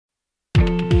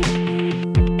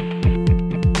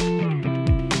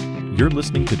You're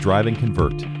listening to Drive and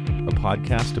Convert, a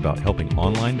podcast about helping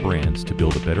online brands to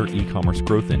build a better e-commerce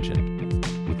growth engine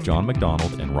with John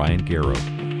McDonald and Ryan Garrow.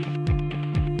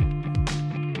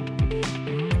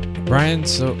 Brian,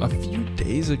 so a few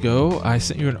days ago, I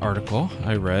sent you an article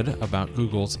I read about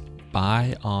Google's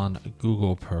Buy on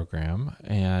Google program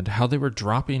and how they were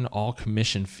dropping all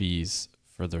commission fees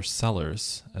for their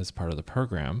sellers as part of the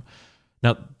program.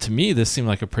 Now, to me, this seemed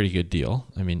like a pretty good deal.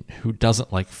 I mean, who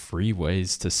doesn't like free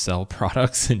ways to sell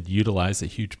products and utilize a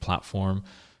huge platform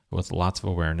with lots of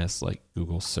awareness like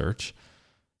Google search?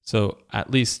 So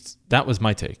at least that was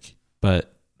my take.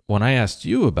 But when I asked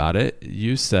you about it,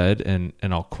 you said, and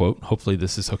I'll quote, hopefully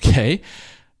this is okay,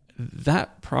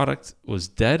 that product was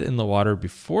dead in the water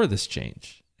before this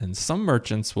change. And some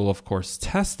merchants will, of course,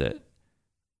 test it,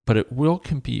 but it will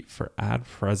compete for ad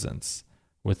presence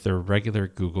with their regular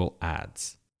Google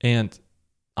ads. And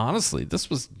honestly, this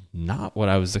was not what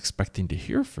I was expecting to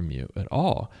hear from you at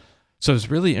all. So I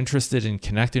was really interested in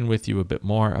connecting with you a bit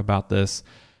more about this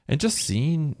and just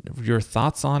seeing your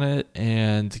thoughts on it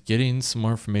and getting some more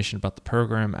information about the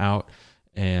program out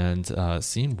and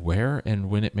seeing where and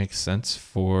when it makes sense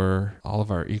for all of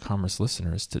our e-commerce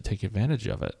listeners to take advantage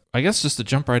of it. I guess just to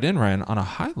jump right in, Ryan, on a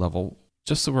high level,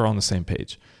 just so we're on the same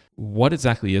page, what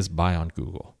exactly is Buy on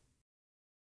Google?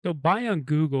 So Buy on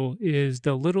Google is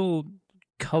the little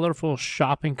colorful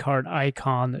shopping cart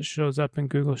icon that shows up in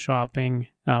Google Shopping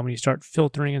when you start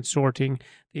filtering and sorting.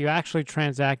 You actually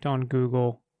transact on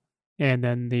Google, and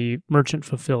then the merchant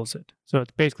fulfills it. So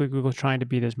it's basically Google trying to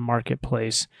be this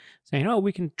marketplace, saying, oh,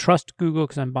 we can trust Google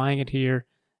because I'm buying it here,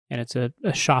 and it's a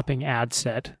shopping ad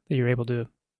set that you're able to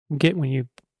get when you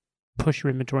push your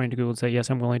inventory into Google and say,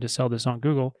 yes, I'm willing to sell this on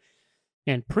Google.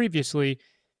 And previously,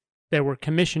 there were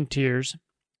commission tiers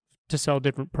to sell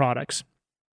different products.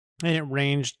 And it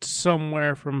ranged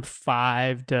somewhere from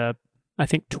 5 to, I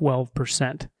think, 12%.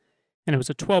 And it was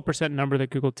a 12% number that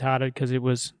Google touted because it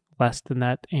was less than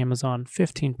that Amazon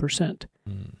 15%.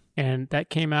 And that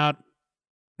came out,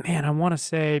 man, I want to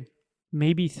say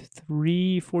maybe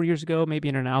 3-4 years ago, maybe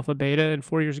in an alpha beta and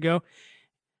 4 years ago.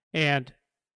 And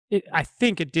I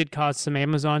think it did cause some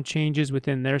Amazon changes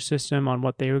within their system on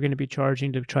what they were going to be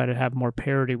charging to try to have more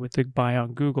parity with the Buy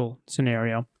on Google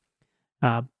scenario.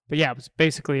 But yeah, it was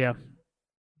basically a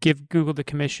give Google the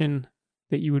commission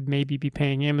that you would maybe be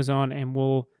paying Amazon, and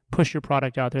we'll push your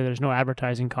product out there. There's no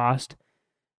advertising cost.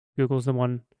 Google's the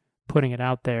one putting it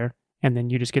out there, and then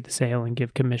you just get the sale and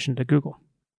give commission to Google.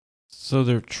 So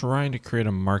they're trying to create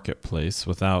a marketplace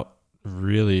without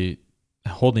really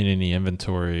holding any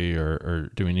inventory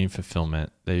or doing any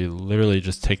fulfillment. They literally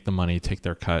just take the money, take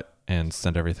their cut, and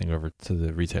send everything over to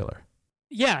the retailer.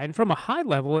 Yeah, and from a high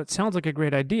level, it sounds like a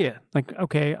great idea. Like,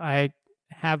 okay, I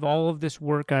have all of this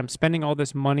work, I'm spending all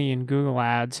this money in Google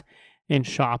Ads, in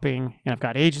shopping, and I've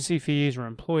got agency fees or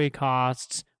employee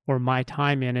costs or my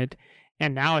time in it,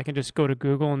 and now I can just go to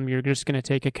Google and you're just going to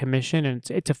take a commission, and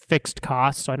it's a fixed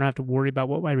cost, so I don't have to worry about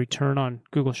what my return on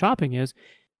Google Shopping is.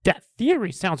 That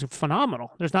theory sounds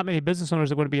phenomenal. There's not many business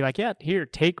owners that would be like, yeah, here,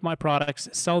 take my products,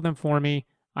 sell them for me.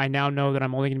 I now know that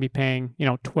I'm only going to be paying,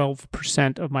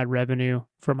 12% of my revenue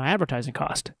for my advertising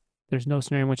cost. There's no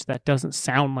scenario in which that doesn't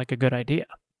sound like a good idea.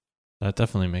 That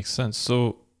definitely makes sense.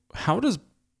 So how does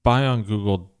Buy on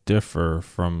Google differ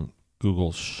from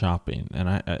Google Shopping?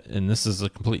 And this is a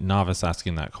complete novice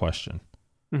asking that question.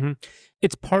 Mm-hmm.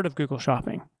 It's part of Google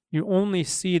Shopping. You only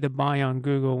see the Buy on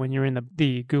Google when you're in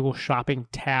the Google Shopping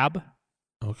tab.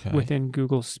 Okay. Within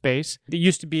Google space. It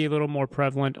used to be a little more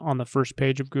prevalent on the first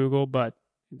page of Google, but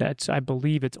I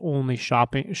believe it's only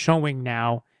showing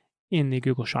now in the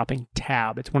Google Shopping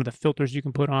tab. It's one of the filters you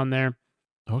can put on there.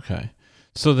 Okay.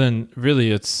 So then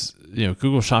really it's,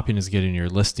 Google Shopping is getting your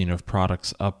listing of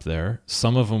products up there.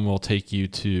 Some of them will take you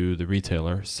to the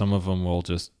retailer. Some of them will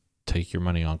just take your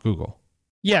money on Google.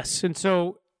 Yes. And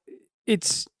so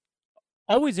it's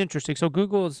always interesting. So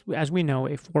Google is, as we know,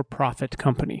 a for-profit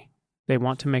company. They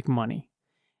want to make money.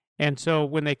 And so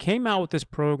when they came out with this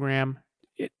program,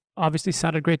 it obviously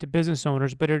sounded great to business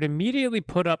owners, but it immediately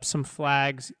put up some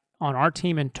flags on our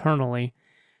team internally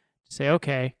to say,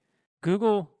 okay,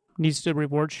 Google needs to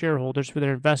reward shareholders for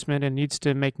their investment and needs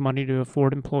to make money to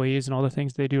afford employees and all the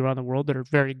things they do around the world that are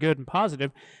very good and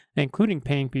positive, including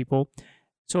paying people.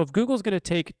 So if Google's going to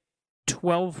take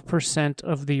 12%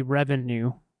 of the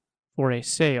revenue for a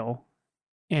sale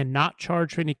and not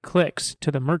charge any clicks to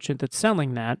the merchant that's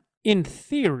selling that, in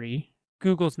theory,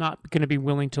 Google's not going to be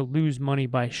willing to lose money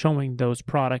by showing those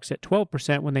products at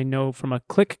 12% when they know from a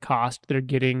click cost they're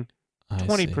getting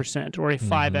 20% or a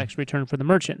 5x return for the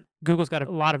merchant. Google's got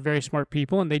a lot of very smart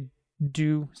people, and they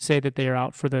do say that they are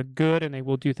out for the good and they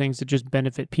will do things that just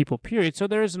benefit people, period. So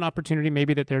there is an opportunity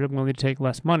maybe that they're willing to take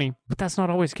less money, but that's not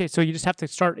always the case. So you just have to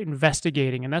start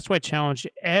investigating. And that's what I challenge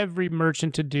every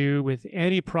merchant to do with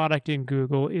any product in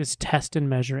Google is test and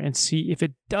measure and see if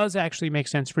it does actually make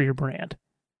sense for your brand.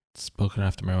 Spoken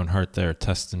after my own heart there,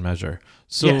 test and measure.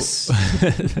 So Yes.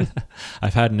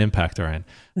 I've had an impact, Ryan.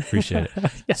 Appreciate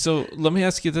it. Yeah. So let me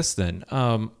ask you this then.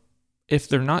 If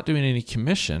they're not doing any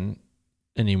commission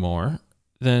anymore,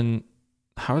 then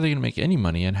how are they going to make any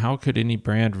money? And how could any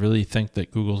brand really think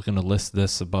that Google's going to list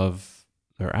this above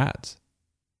their ads?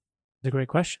 It's a great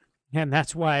question. And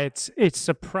that's why it's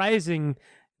surprising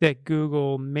that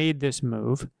Google made this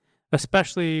move,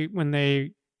 especially when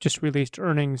they just released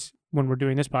earnings when we're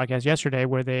doing this podcast yesterday,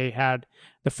 where they had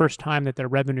the first time that their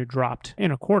revenue dropped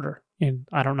in a quarter in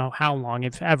I don't know how long,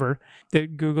 if ever,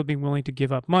 that Google being willing to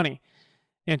give up money.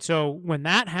 And so when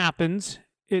that happens,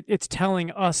 it's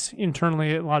telling us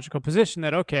internally at Logical Position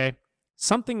that, okay,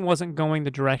 something wasn't going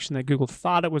the direction that Google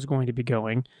thought it was going to be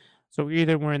going. So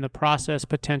either we're in the process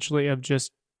potentially of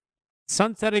just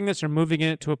sunsetting this or moving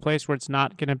it to a place where it's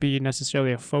not going to be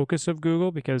necessarily a focus of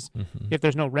Google, because if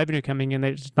there's no revenue coming in,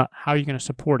 it's not how are you going to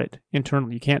support it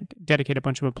internally. You can't dedicate a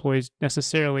bunch of employees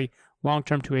necessarily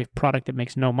long-term to a product that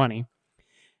makes no money.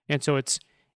 And so it's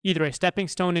either a stepping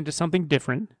stone into something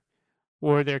different,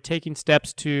 or they're taking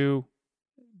steps to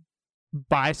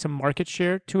buy some market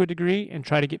share to a degree and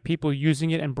try to get people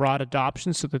using it and broad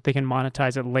adoption so that they can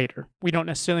monetize it later. We don't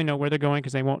necessarily know where they're going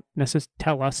because they won't necessarily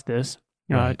tell us this,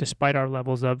 Right. despite our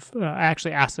levels of... I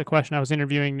actually asked the question. I was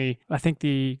interviewing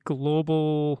the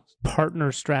global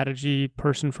partner strategy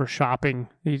person for shopping.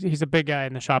 He's a big guy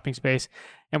in the shopping space.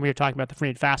 And we were talking about the Free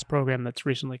and Fast program that's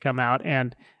recently come out.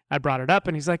 And I brought it up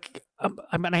and he's like,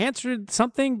 I answered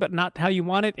something, but not how you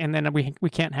want it. And then we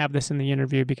can't have this in the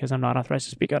interview because I'm not authorized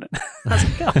to speak on it. I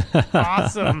was like, oh,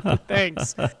 awesome.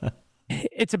 Thanks.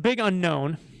 It's a big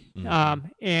unknown.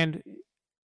 And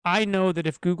I know that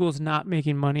if Google's not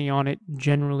making money on it,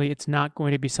 generally, it's not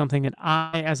going to be something that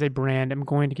I, as a brand, am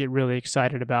going to get really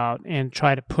excited about and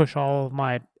try to push all of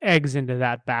my eggs into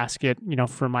that basket,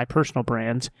 for my personal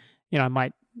brands. I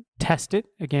might test it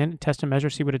again, test and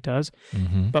measure, see what it does.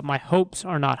 But my hopes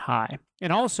are not high.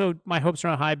 And also, my hopes are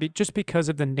not high just because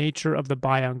of the nature of the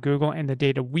buy on Google and the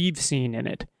data we've seen in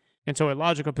it. And so at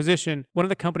Logical Position, one of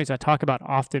the companies I talk about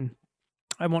often,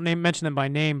 I won't mention them by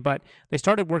name, but they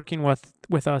started working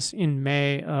with us in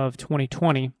May of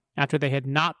 2020 after they had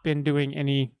not been doing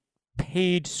any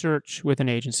paid search with an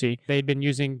agency. They'd been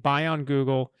using buy on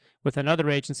Google with another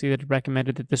agency that had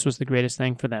recommended that this was the greatest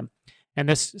thing for them. And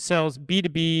this sells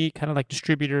B2B, kind of like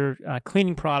distributor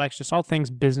cleaning products, just all things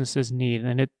businesses need.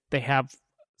 And they have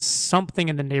something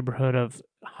in the neighborhood of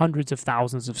hundreds of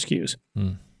thousands of SKUs.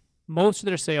 Most of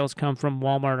their sales come from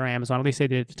Walmart or Amazon, at least they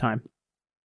did at the time.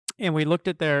 And we looked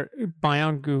at their buy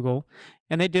on Google,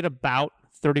 and they did about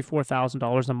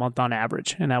 $34,000 a month on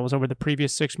average. And that was over the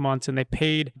previous 6 months. And they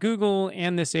paid Google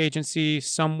and this agency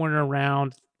somewhere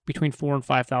around between $4,000 and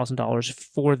 $5,000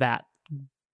 for that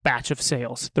batch of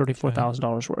sales,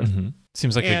 $34,000 worth.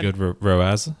 Seems like a good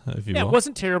ROAS, if you will. It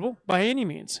wasn't terrible by any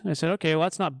means. I said, okay, well,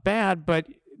 that's not bad, but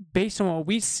based on what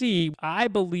we see, I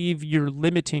believe you're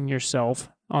limiting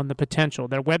yourself on the potential.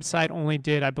 Their website only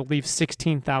did, I believe,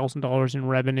 $16,000 in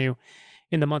revenue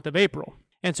in the month of April.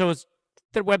 And so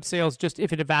their web sales, just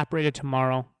if it evaporated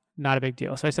tomorrow, not a big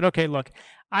deal. So I said, okay, look,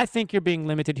 I think you're being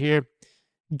limited here.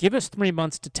 Give us 3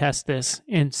 months to test this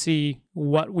and see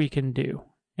what we can do.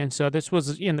 And so this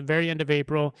was in the very end of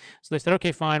April. So they said,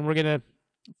 okay, fine, we're going to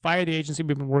fire the agency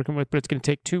we've been working with, but it's going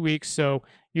to take 2 weeks. So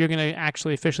you're going to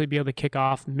actually officially be able to kick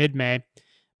off mid-May.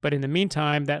 But in the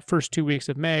meantime, that first 2 weeks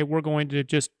of May, we're going to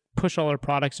just push all our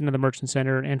products into the Merchant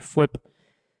Center and flip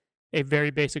a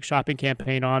very basic shopping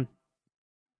campaign on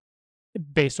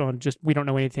based on just, we don't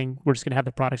know anything. We're just going to have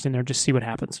the products in there and just see what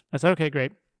happens. I said, okay,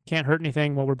 great. Can't hurt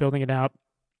anything while we're building it out.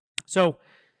 So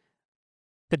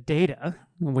the data,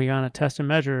 we got to test and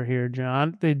measure here,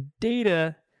 John. The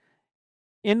data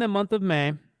in the month of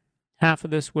May, half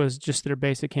of this was just their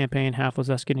basic campaign, half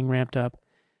was us getting ramped up.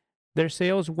 Their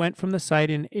sales went from the site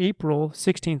in April,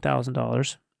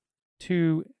 $16,000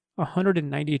 to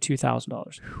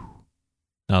 $192,000.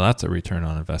 Now that's a return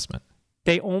on investment.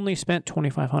 They only spent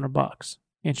 $2,500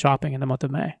 in shopping in the month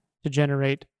of May to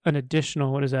generate an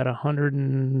additional,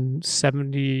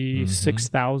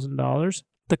 $176,000.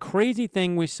 The crazy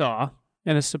thing we saw,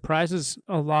 and it surprises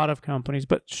a lot of companies,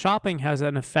 but shopping has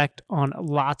an effect on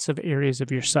lots of areas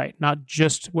of your site, not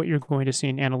just what you're going to see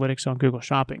in analytics on Google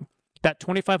Shopping. That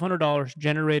 $2,500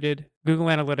 generated Google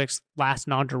Analytics last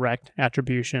non-direct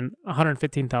attribution,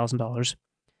 $115,000.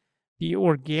 the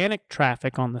organic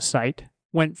traffic on the site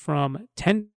went from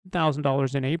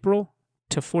 $10,000 in April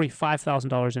to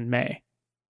 $45,000 in May.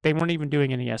 They weren't even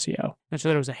doing any SEO. And so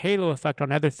there was a halo effect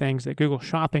on other things that Google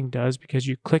Shopping does, because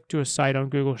you click to a site on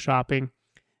Google Shopping,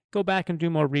 go back and do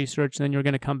more research, and then you're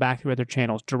going to come back through other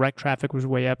channels. Direct traffic was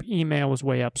way up, email was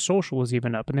way up, social was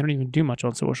even up, and they don't even do much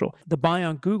on social. The buy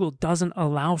on Google doesn't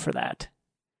allow for that,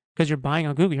 because you're buying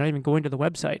on Google. You're not even going to the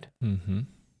website. Mm-hmm.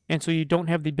 And so you don't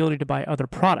have the ability to buy other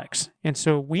products. And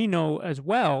so we know as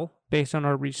well, based on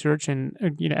our research and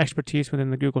expertise within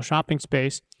the Google Shopping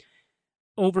space,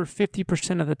 over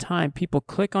 50% of the time, people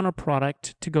click on a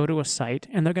product to go to a site,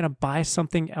 and they're going to buy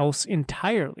something else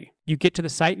entirely. You get to the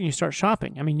site and you start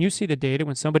shopping. I mean, you see the data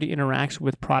when somebody interacts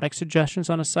with product suggestions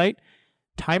on a site.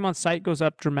 Time on site goes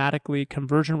up dramatically.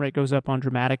 Conversion rate goes up on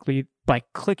dramatically by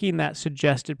clicking that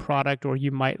suggested product, or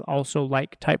you might also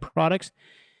like type products.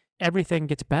 Everything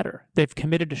gets better. They've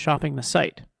committed to shopping the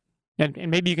site.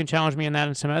 And maybe you can challenge me in that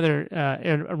in some other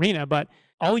arena, but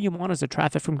all you want is the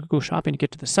traffic from Google Shopping to get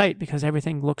to the site, because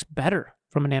everything looks better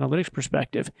from an analytics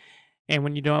perspective. And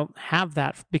when you don't have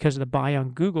that because of the buy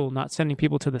on Google not sending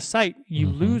people to the site, you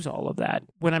lose all of that.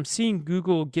 When I'm seeing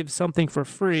Google give something for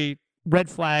free, red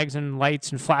flags and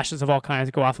lights and flashes of all kinds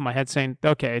go off in my head saying,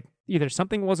 okay, either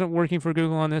something wasn't working for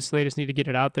Google on this, they just need to get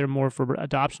it out there more for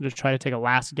adoption to try to take a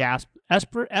last gasp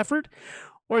effort,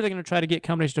 or they're going to try to get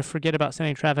companies to forget about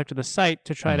sending traffic to the site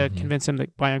to try to convince them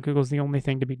that buy on Google is the only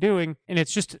thing to be doing. And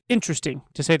it's just interesting,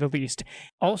 to say the least.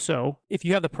 Also, if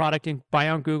you have the product in buy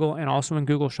on Google and also in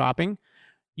Google Shopping,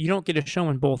 you don't get a show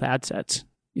in both ad sets.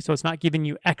 So it's not giving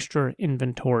you extra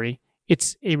inventory.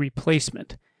 It's a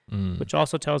replacement, which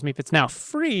also tells me if it's now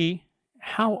free,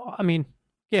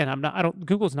 again,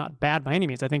 Google's not bad by any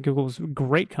means. I think Google's a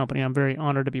great company. I'm very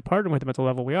honored to be partnered with them at the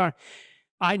level we are.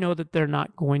 I know that they're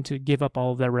not going to give up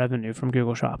all of their revenue from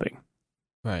Google Shopping.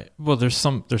 Right. Well, there's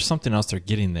something else they're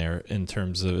getting there in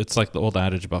terms of, it's like the old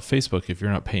adage about Facebook: if you're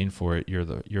not paying for it, you're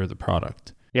the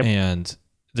product. Yep. And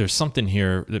there's something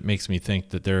here that makes me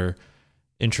think that they're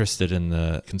interested in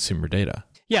the consumer data.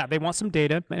 Yeah, they want some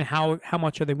data, and how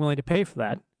much are they willing to pay for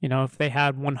that? If they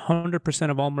had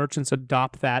 100% of all merchants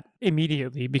adopt that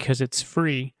immediately because it's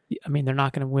free, I mean, they're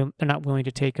not willing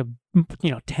to take a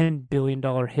 $10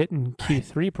 billion hit in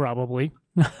Q3 probably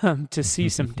to see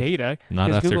some data.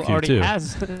 Not after Google Q2. already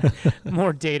has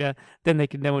more data than they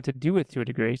can know what to do with to a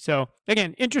degree. So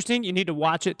again, interesting. You need to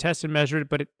watch it, test and measure it,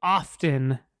 but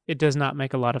it does not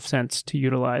make a lot of sense to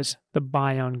utilize the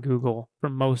buy on Google for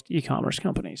most e-commerce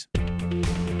companies.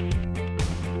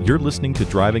 You're listening to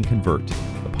Drive and Convert,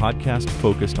 a podcast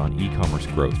focused on e-commerce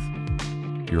growth.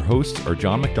 Your hosts are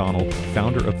John McDonald,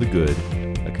 founder of The Good,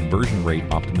 a conversion rate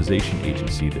optimization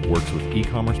agency that works with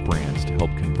e-commerce brands to help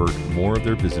convert more of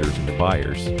their visitors into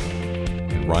buyers,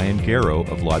 and Ryan Garrow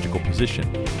of Logical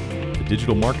Position, a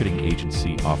digital marketing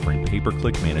agency offering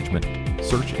pay-per-click management,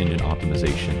 search engine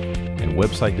optimization, and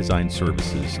website design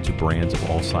services to brands of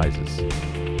all sizes.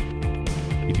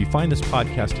 If you find this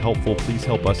podcast helpful, please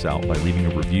help us out by leaving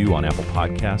a review on Apple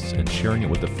Podcasts and sharing it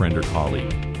with a friend or colleague.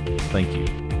 Thank you.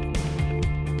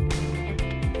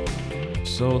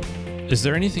 So, is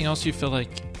there anything else you feel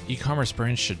like e-commerce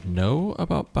brands should know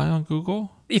about buy on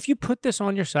Google? If you put this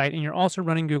on your site and you're also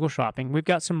running Google Shopping, we've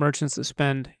got some merchants that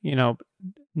spend,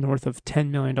 north of $10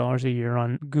 million a year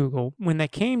on Google. When they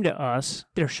came to us,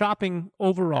 their shopping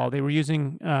overall, they were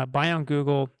using buy on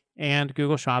Google and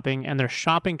Google Shopping, and their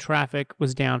shopping traffic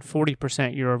was down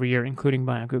 40% year over year, including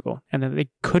buy on Google, and then they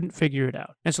couldn't figure it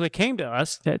out. And so they came to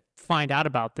us to find out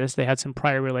about this. They had some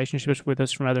prior relationships with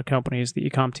us from other companies, the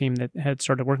e-com team that had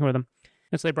started working with them.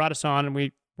 And so they brought us on, and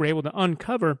we were able to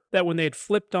uncover that when they had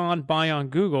flipped on buy on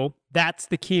Google, that's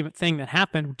the key thing that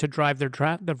happened to drive their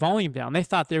volume down. They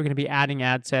thought they were going to be adding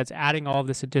ad sets, adding all of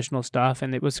this additional stuff,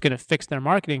 and it was going to fix their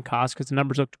marketing costs because the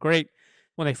numbers looked great.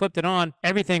 When they flipped it on,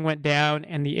 everything went down,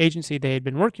 and the agency they had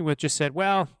been working with just said,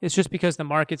 well, it's just because the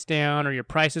market's down or your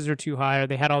prices are too high, or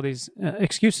they had all these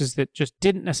excuses that just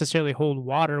didn't necessarily hold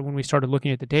water when we started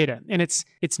looking at the data. And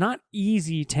it's not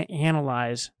easy to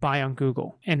analyze buy on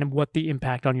Google and what the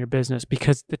impact on your business,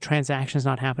 because the transaction is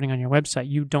not happening on your website.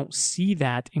 You don't see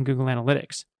that in Google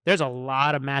Analytics. There's a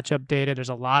lot of matchup data. There's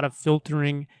a lot of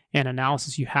filtering and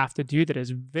analysis you have to do that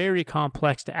is very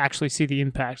complex to actually see the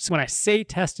impact. So when I say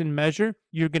test and measure,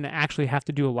 you're going to actually have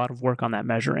to do a lot of work on that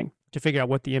measuring to figure out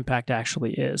what the impact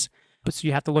actually is. But so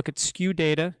you have to look at SKU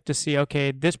data to see,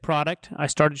 okay, this product I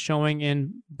started showing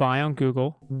in buy on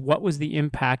Google. What was the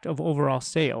impact of overall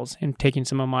sales? And taking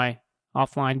some of my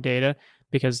offline data,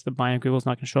 because the buy on Google is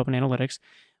not going to show up in analytics.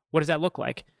 What does that look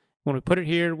like? When we put it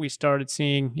here, we started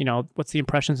seeing, what's the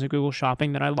impressions of Google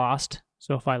Shopping that I lost.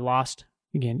 So if I lost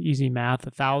again, easy math,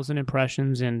 1,000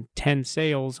 impressions and 10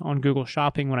 sales on Google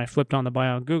Shopping when I flipped on the buy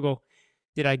on Google.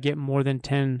 Did I get more than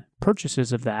 10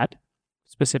 purchases of that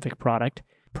specific product?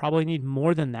 Probably need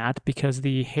more than that because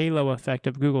the halo effect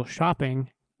of Google Shopping,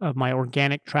 of my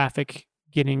organic traffic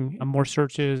getting more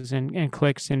searches and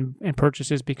clicks and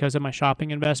purchases because of my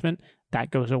shopping investment,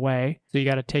 that goes away. So you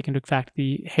got to take into fact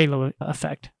the halo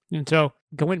effect. And so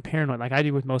go in paranoid, like I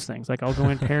do with most things. Like I'll go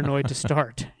in paranoid to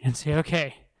start and say,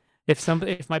 okay,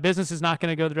 if my business is not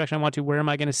going to go the direction I want to, where am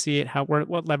I going to see it?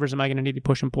 What levers am I going to need to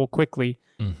push and pull quickly,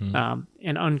 and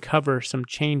uncover some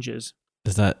changes?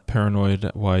 Is that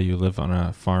paranoid why you live on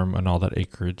a farm and all that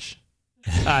acreage?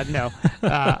 No.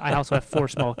 I also have 4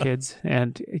 small kids,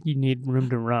 and you need room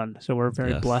to run. So we're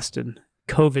very blessed in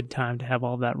COVID time to have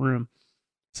all that room.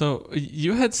 So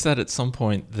you had said at some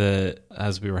point that,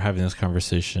 as we were having this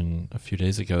conversation a few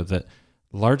days ago, that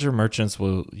larger merchants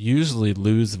will usually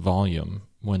lose volume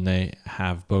when they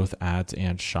have both ads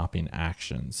and shopping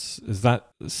actions. Is that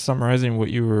summarizing what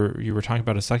you were talking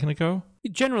about a second ago?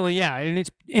 Generally, yeah. And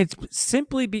it's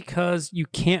simply because you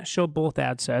can't show both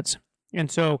ad sets.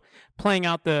 And so playing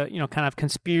out the, kind of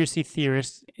conspiracy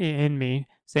theorist in me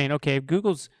saying, okay,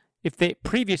 if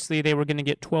previously they were going to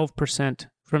get 12%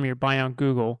 from your buy on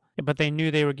Google, but they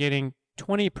knew they were getting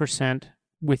 20%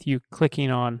 with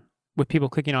people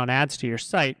clicking on ads to your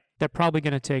site, they're probably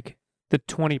going to take the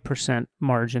 20%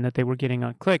 margin that they were getting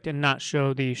on clicked and not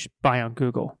show the buy on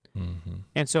Google. Mm-hmm.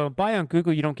 And so buy on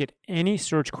Google, you don't get any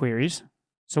search queries.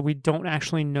 So we don't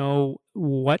actually know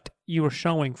what you were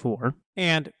showing for.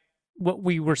 And what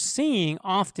we were seeing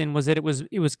often was that it was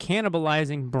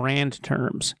cannibalizing brand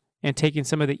terms and taking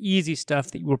some of the easy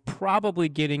stuff that you were probably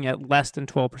getting at less than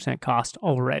 12% cost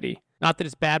already. Not that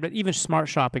it's bad, but even Smart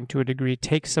Shopping to a degree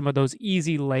takes some of those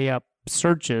easy layup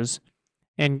searches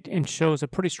and shows a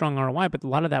pretty strong ROI, but a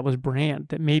lot of that was brand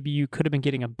that maybe you could have been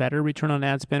getting a better return on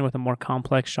ad spend with a more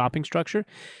complex shopping structure.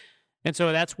 And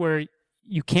so that's where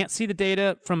you can't see the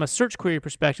data from a search query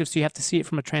perspective, so you have to see it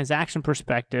from a transaction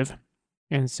perspective.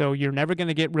 And so you're never going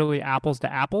to get really apples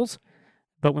to apples.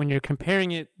 But when you're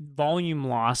comparing it volume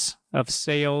loss of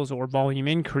sales or volume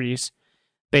increase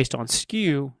based on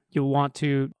SKU, you'll want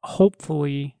to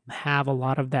hopefully have a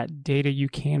lot of that data you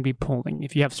can be pulling.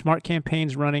 If you have smart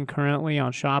campaigns running currently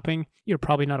on shopping, you're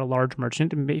probably not a large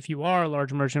merchant. And if you are a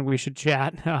large merchant, we should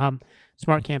chat.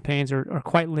 Smart campaigns are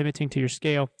quite limiting to your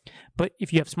scale. But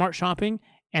if you have smart shopping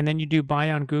and then you do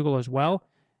buy on Google as well,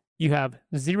 you have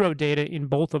zero data in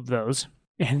both of those.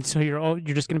 And so you're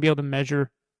just going to be able to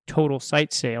measure total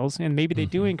site sales. And maybe they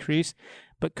do increase,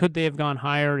 but could they have gone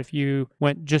higher if you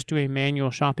went just to a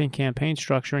manual shopping campaign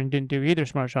structure and didn't do either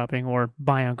smart shopping or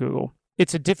buy on Google?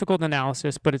 It's a difficult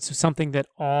analysis, but it's something that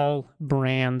all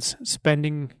brands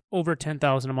spending over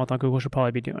 $10,000 a month on Google should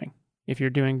probably be doing. If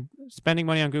you're spending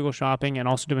money on Google Shopping and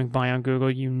also doing buy on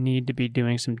Google, you need to be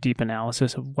doing some deep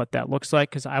analysis of what that looks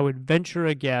like. Because I would venture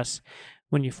a guess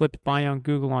when you flipped buy on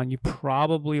Google on, you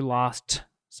probably lost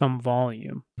some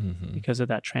volume because of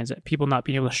that people not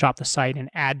being able to shop the site and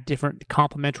add different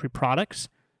complementary products.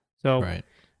 So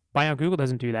buy on Google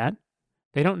doesn't do that.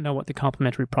 They don't know what the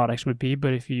complementary products would be,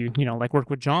 but if you like work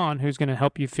with John, who's going to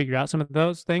help you figure out some of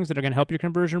those things that are going to help your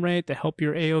conversion rate, to help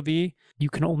your AOV, you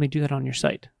can only do that on your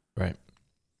site. Right.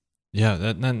 Yeah,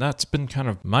 that's been kind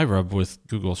of my rub with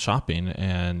Google Shopping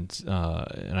and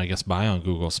I guess buy on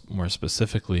Google more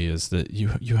specifically is that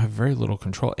you have very little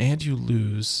control and you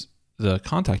lose the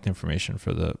contact information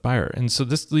for the buyer. And so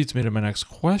this leads me to my next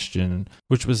question,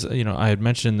 which was, I had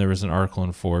mentioned there was an article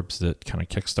in Forbes that kind of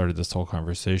kickstarted this whole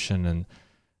conversation. And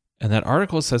that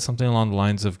article said something along the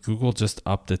lines of Google just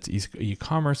upped its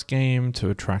e-commerce game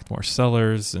to attract more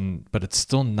sellers, but it's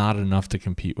still not enough to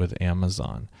compete with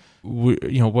Amazon.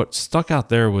 What stuck out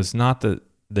there was not that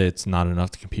it's not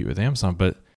enough to compete with Amazon,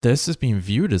 but this is being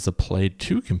viewed as a play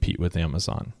to compete with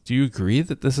Amazon. Do you agree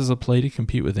that this is a play to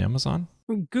compete with Amazon?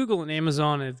 Google and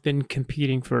Amazon have been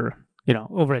competing for,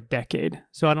 over a decade.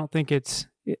 So I don't think it's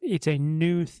a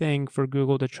new thing for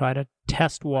Google to try to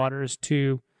test waters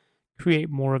to create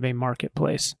more of a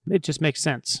marketplace. It just makes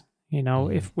sense.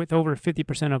 If with over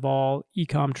 50% of all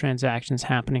e-com transactions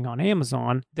happening on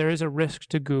Amazon, there is a risk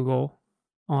to Google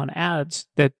on ads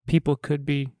that people could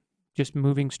be just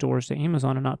moving stores to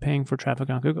Amazon and not paying for traffic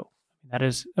on Google. That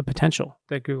is a potential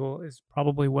that Google is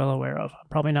probably well aware of.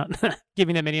 Probably not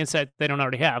giving them any insight they don't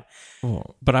already have.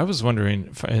 Well, but I was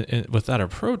wondering, with that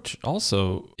approach,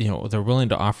 also, they're willing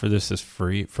to offer this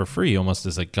for free, almost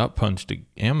as a gut punch to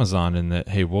Amazon, in that,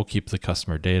 hey, we'll keep the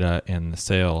customer data and the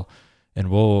sale, and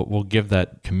we'll give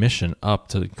that commission up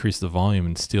to increase the volume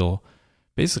and steal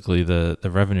basically the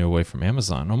revenue away from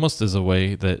Amazon, almost as a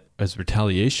way that, as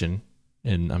retaliation,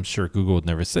 and I'm sure Google would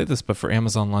never say this, but for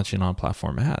Amazon launching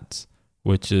on-platform ads,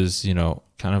 which is,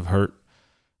 kind of hurt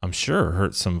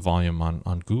some volume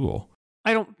on Google.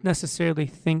 I don't necessarily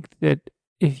think that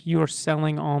if you're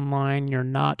selling online, you're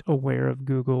not aware of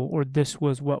Google, or this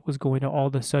was what was going to all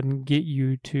of a sudden get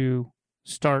you to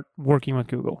start working with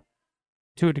Google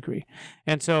to a degree.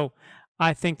 And so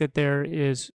I think that there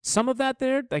is some of that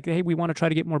there, like, hey, we want to try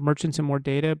to get more merchants and more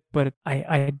data, but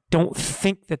I don't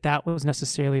think that that was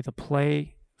necessarily the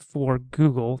play for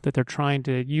Google, that they're trying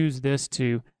to use this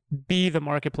to be the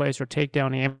marketplace or take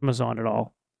down Amazon at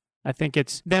all. I think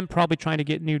it's them probably trying to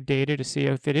get new data to see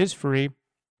if it is free,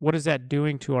 what is that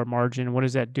doing to our margin? What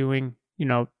is that doing,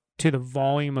 to the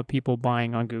volume of people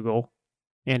buying on Google?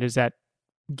 And does that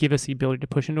give us the ability to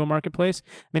push into a marketplace?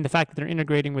 I mean, the fact that they're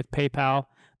integrating with PayPal,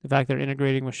 the fact that they're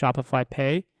integrating with Shopify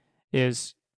Pay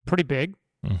is pretty big,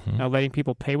 letting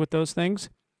people pay with those things.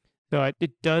 So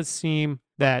it does seem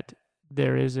that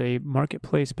there is a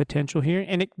marketplace potential here.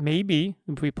 And it may be,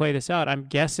 if we play this out, I'm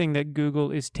guessing that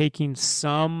Google is taking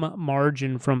some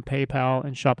margin from PayPal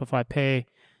and Shopify Pay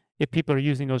if people are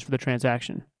using those for the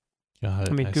transaction. Got it.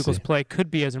 I mean, Google's play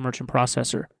could be as a merchant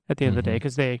processor at the end of the day,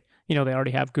 because they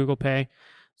already have Google Pay.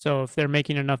 So if they're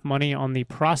making enough money on the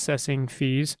processing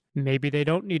fees, maybe they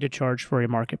don't need to charge for a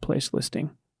marketplace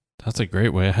listing. That's a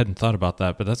great way. I hadn't thought about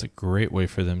that, but that's a great way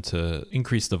for them to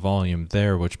increase the volume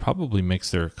there, which probably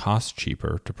makes their cost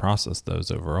cheaper to process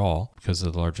those overall because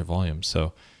of the larger volume.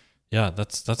 So yeah,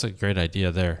 that's a great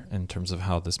idea there in terms of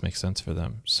how this makes sense for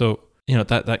them. So,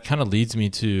 that kind of leads me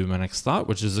to my next thought,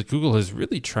 which is that Google has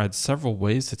really tried several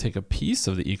ways to take a piece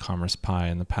of the e-commerce pie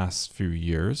in the past few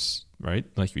years, right?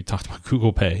 Like we talked about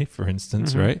Google Pay, for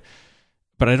instance, right?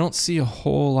 But I don't see a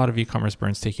whole lot of e-commerce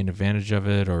brands taking advantage of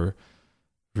it or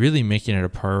really making it a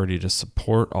priority to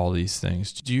support all these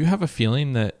things. Do you have a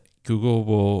feeling that Google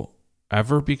will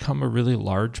ever become a really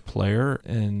large player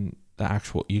in the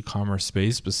actual e-commerce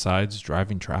space besides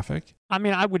driving traffic? I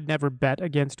mean, I would never bet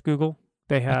against Google.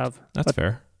 They have that's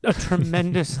fair. A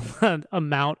tremendous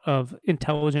amount of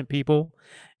intelligent people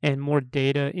and more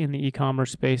data in the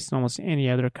e-commerce space than almost any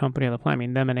other company on the planet. I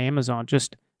mean, them and Amazon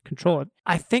just control it.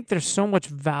 I think there's so much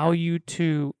value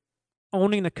to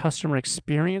owning the customer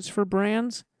experience for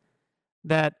brands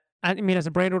that, I mean, as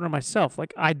a brand owner myself,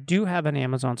 like, I do have an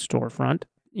Amazon storefront.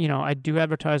 I do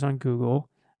advertise on Google.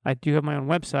 I do have my own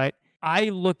website. I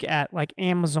look at like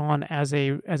Amazon as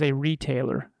a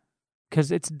retailer, because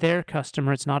it's their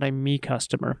customer, it's not a me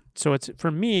customer. So it's,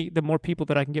 for me, the more people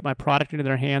that I can get my product into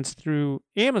their hands through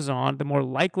Amazon, the more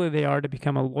likely they are to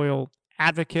become a loyal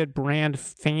advocate, brand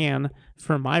fan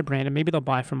for my brand. And maybe they'll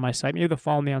buy from my site. Maybe they'll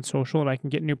follow me on social and I can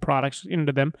get new products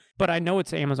into them. But I know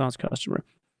it's Amazon's customer.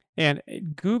 And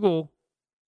Google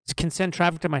can send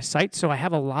traffic to my site, so I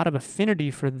have a lot of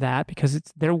affinity for that because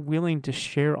they're willing to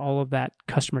share all of that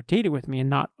customer data with me and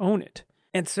not own it.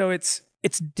 And so it's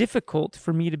difficult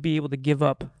for me to be able to give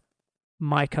up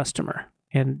my customer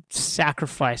and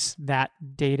sacrifice that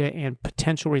data and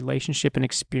potential relationship and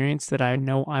experience that I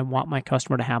know I want my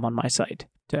customer to have on my site.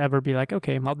 To ever be like,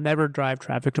 okay, I'll never drive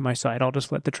traffic to my site. I'll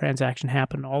just let the transaction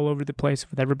happen all over the place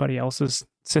with everybody else's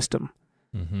system.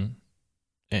 Mm-hmm.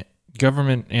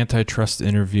 Government antitrust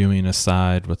interviewing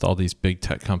aside, with all these big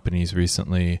tech companies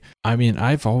recently, I mean,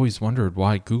 I've always wondered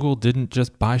why Google didn't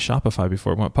just buy Shopify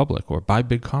before it went public, or buy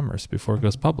BigCommerce before it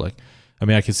goes public. I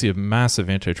mean, I could see a massive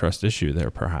antitrust issue there,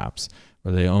 perhaps,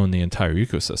 where they own the entire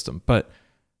ecosystem. But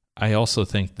I also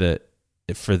think that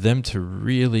for them to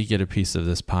really get a piece of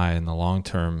this pie in the long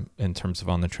term, in terms of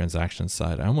on the transaction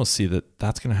side, I almost see that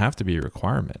that's going to have to be a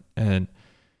requirement. And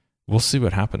we'll see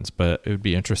what happens, but it would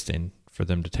be interesting for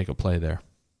them to take a play there.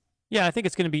 Yeah, I think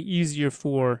it's going to be easier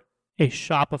for a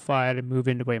Shopify to move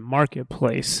into a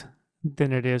marketplace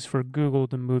than it is for Google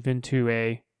to move into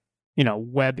a,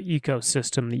 web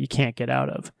ecosystem that you can't get out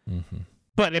of. Mm-hmm.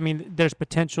 But I mean, there's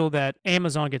potential that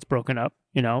Amazon gets broken up,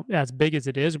 as big as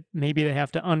it is. Maybe they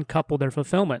have to uncouple their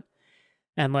fulfillment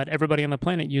and let everybody on the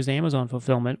planet use Amazon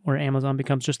fulfillment, where Amazon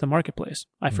becomes just the marketplace.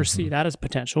 I foresee that as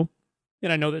potential.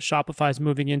 And I know that Shopify is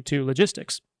moving into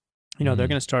logistics. They're going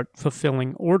to start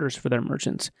fulfilling orders for their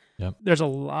merchants. Yep. There's a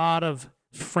lot of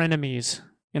frenemies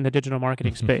in the digital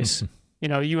marketing space.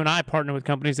 You and I partner with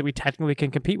companies that we technically can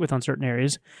compete with on certain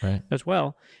areas as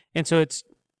well. And so it's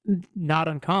not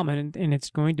uncommon, and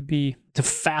it's going to be a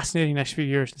fascinating next few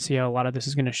years to see how a lot of this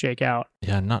is going to shake out.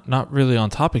 Yeah, not really on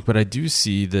topic, but I do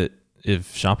see that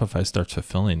if Shopify starts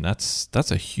fulfilling,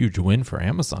 that's a huge win for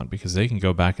Amazon, because they can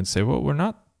go back and say, well, we're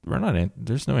not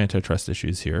there's no antitrust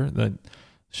issues here. That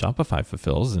Shopify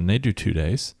fulfills, and they do 2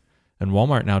 days, and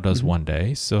Walmart now does 1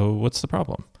 day. So what's the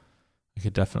problem? I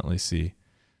could definitely see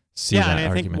see that and I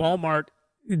argument. think Walmart,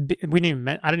 I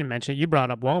didn't even mention it. You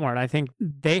brought up Walmart. I think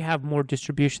they have more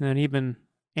distribution than even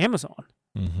Amazon.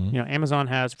 Mm-hmm. Amazon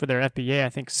has, for their FBA, I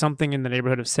think something in the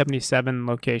neighborhood of 77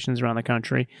 locations around the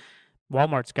country.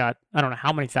 Walmart's got, I don't know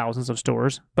how many thousands of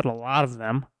stores, but a lot of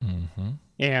them. Mm-hmm.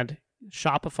 And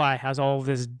Shopify has all of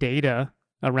this data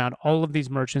around all of these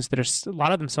merchants that are, a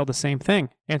lot of them sell the same thing.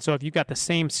 And so if you've got the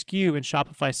same SKU in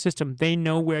Shopify's system, they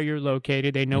know where you're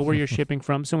located, they know where you're shipping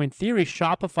from. So in theory,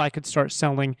 Shopify could start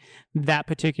selling that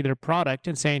particular product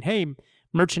and saying, hey,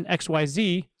 merchant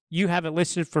XYZ, you have it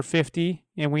listed for 50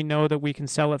 and we know that we can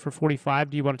sell it for 45.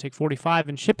 Do you want to take 45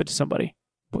 and ship it to somebody?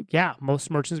 But yeah, most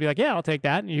merchants be like, yeah, I'll take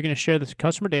that. And you're going to share this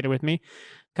customer data with me.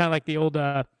 Kind of like the old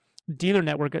dealer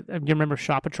network. You remember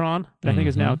Shopatron? I think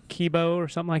is now Kibo or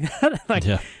something like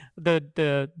that.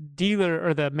 The dealer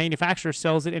or the manufacturer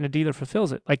sells it and a dealer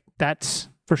fulfills it. Like that's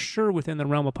for sure within the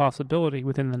realm of possibility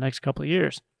within the next couple of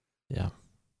years. Yeah.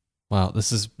 Wow.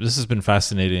 This has been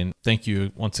fascinating. Thank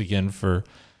you once again for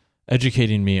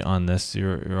educating me on this.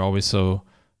 You're always so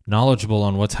knowledgeable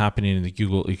on what's happening in the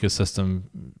Google ecosystem,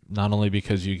 not only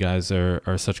because you guys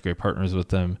are such great partners with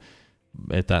them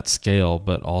at that scale,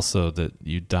 but also that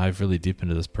you dive really deep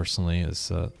into this personally as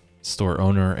a store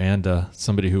owner and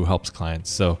somebody who helps clients.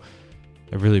 So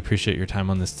I really appreciate your time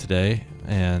on this today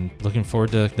and looking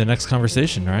forward to the next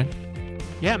conversation, right?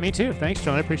 Yeah, me too. Thanks,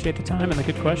 John. I appreciate the time and the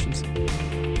good questions.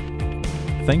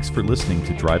 Thanks for listening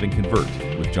to Drive and Convert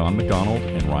with John McDonald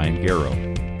and Ryan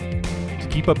Garrow. To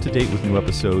keep up to date with new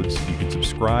episodes, you can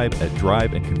subscribe at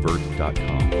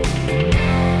driveandconvert.com.